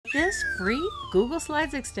This free Google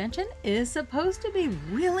Slides extension is supposed to be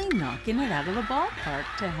really knocking it out of the ballpark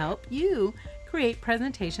to help you create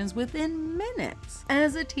presentations within minutes.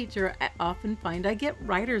 As a teacher, I often find I get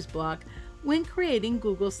writer's block when creating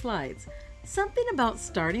Google Slides. Something about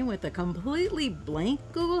starting with a completely blank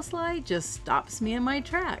Google slide just stops me in my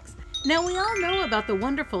tracks. Now, we all know about the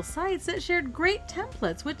wonderful sites that shared great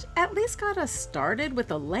templates, which at least got us started with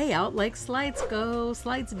a layout like Slides Go,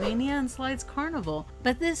 Slides Mania, and Slides Carnival.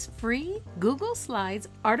 But this free Google Slides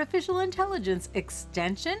artificial intelligence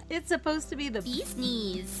extension, it's supposed to be the bee's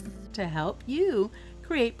knees to help you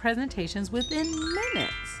create presentations within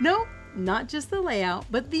minutes. Nope, not just the layout,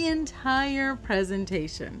 but the entire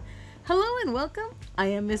presentation. Hello and welcome. I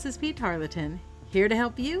am MrsPTarleton, here to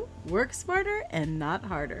help you work smarter and not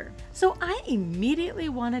harder. So I immediately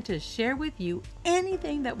wanted to share with you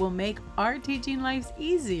anything that will make our teaching lives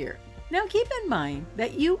easier. Now keep in mind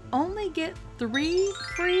that you only get 3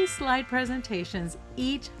 free slide presentations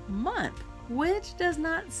each month, which does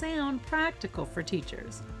not sound practical for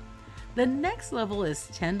teachers. The next level is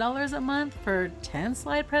 $10 a month for 10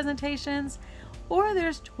 slide presentations, or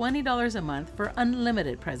there's $20 a month for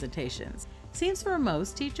unlimited presentations. Seems for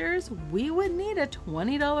most teachers, we would need a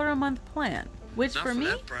 $20 a month plan, which for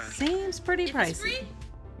me seems pretty pricey.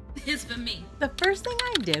 It's for me. The first thing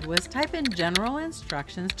I did was type in general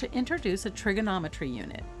instructions to introduce a trigonometry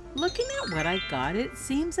unit. Looking at what I got, it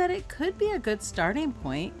seems that it could be a good starting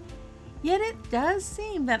point, yet it does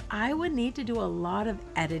seem that I would need to do a lot of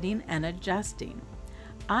editing and adjusting.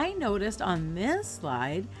 I noticed on this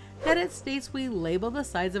slide that it states we label the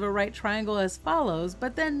sides of a right triangle as follows,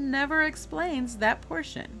 but then never explains that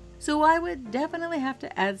portion. So I would definitely have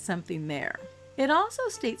to add something there. It also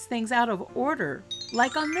states things out of order,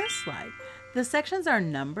 like on this slide. The sections are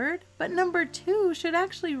numbered, but number 2 should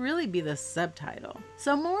actually really be the subtitle.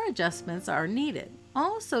 So more adjustments are needed.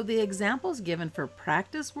 Also, the examples given for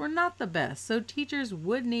practice were not the best, so teachers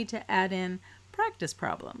would need to add in practice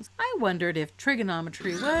problems. I wondered if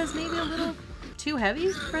trigonometry was maybe a little too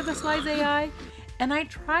heavy for the Slides AI, and I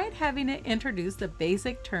tried having it introduce the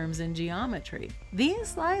basic terms in geometry. These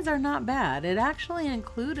slides are not bad. It actually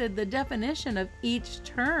included the definition of each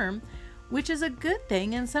term, which is a good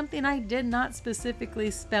thing and something I did not specifically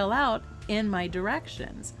spell out in my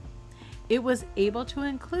directions. It was able to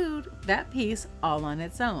include that piece all on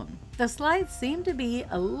its own. The slides seem to be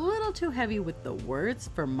a little too heavy with the words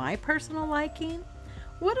for my personal liking.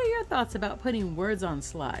 What are your thoughts about putting words on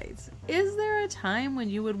slides? Is there a time when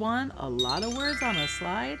you would want a lot of words on a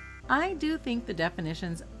slide? I do think the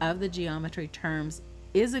definitions of the geometry terms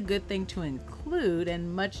is a good thing to include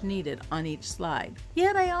and much needed on each slide.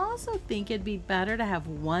 Yet I also think it'd be better to have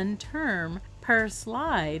one term per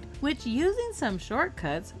slide, which using some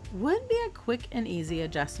shortcuts would be a quick and easy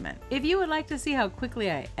adjustment. If you would like to see how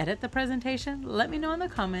quickly I edit the presentation, let me know in the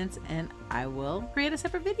comments and I will create a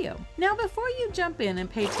separate video. Now before you jump in and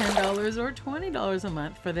pay $10 or $20 a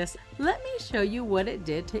month for this, let me show you what it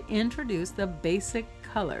did to introduce the basic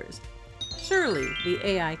colors. Surely the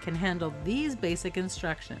AI can handle these basic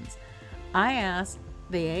instructions. I asked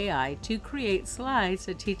the AI to create slides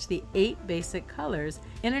to teach the 8 basic colors,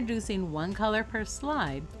 introducing 1 color per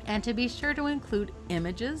slide, and to be sure to include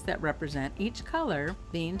images that represent each color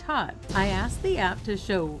being taught. I asked the app to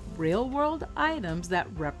show real-world items that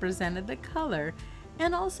represented the color,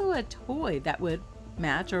 and also a toy that would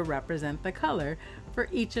match or represent the color for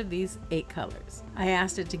each of these 8 colors. I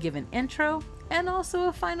asked it to give an intro and also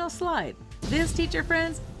a final slide. This, teacher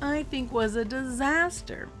friends, I think was a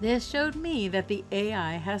disaster. This showed me that the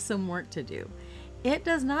AI has some work to do. It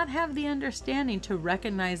does not have the understanding to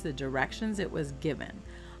recognize the directions it was given.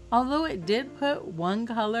 Although it did put 1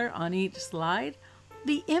 color on each slide,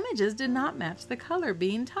 the images did not match the color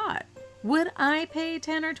being taught. Would I pay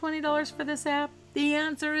 $10 or $20 for this app? The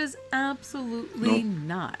answer is absolutely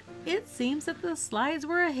not. It seems that the slides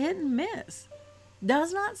were a hit and miss.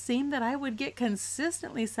 Does not seem that I would get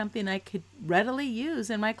consistently something I could readily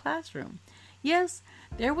use in my classroom. Yes,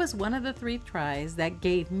 there was one of the 3 tries that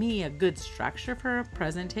gave me a good structure for a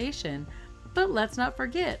presentation, but let's not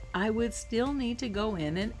forget, I would still need to go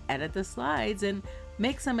in and edit the slides and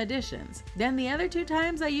make some additions. Then the other 2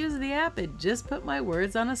 times I used the app, it just put my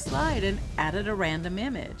words on a slide and added a random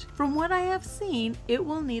image. From what I have seen, it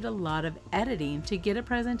will need a lot of editing to get a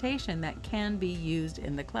presentation that can be used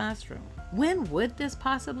in the classroom. When would this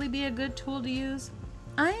possibly be a good tool to use?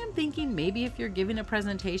 I am thinking maybe if you're giving a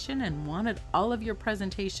presentation and wanted all of your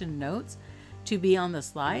presentation notes to be on the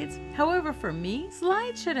slides. However, for me,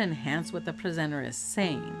 slides should enhance what the presenter is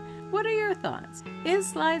saying. What are your thoughts? Is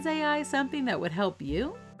Slides AI something that would help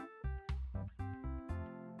you?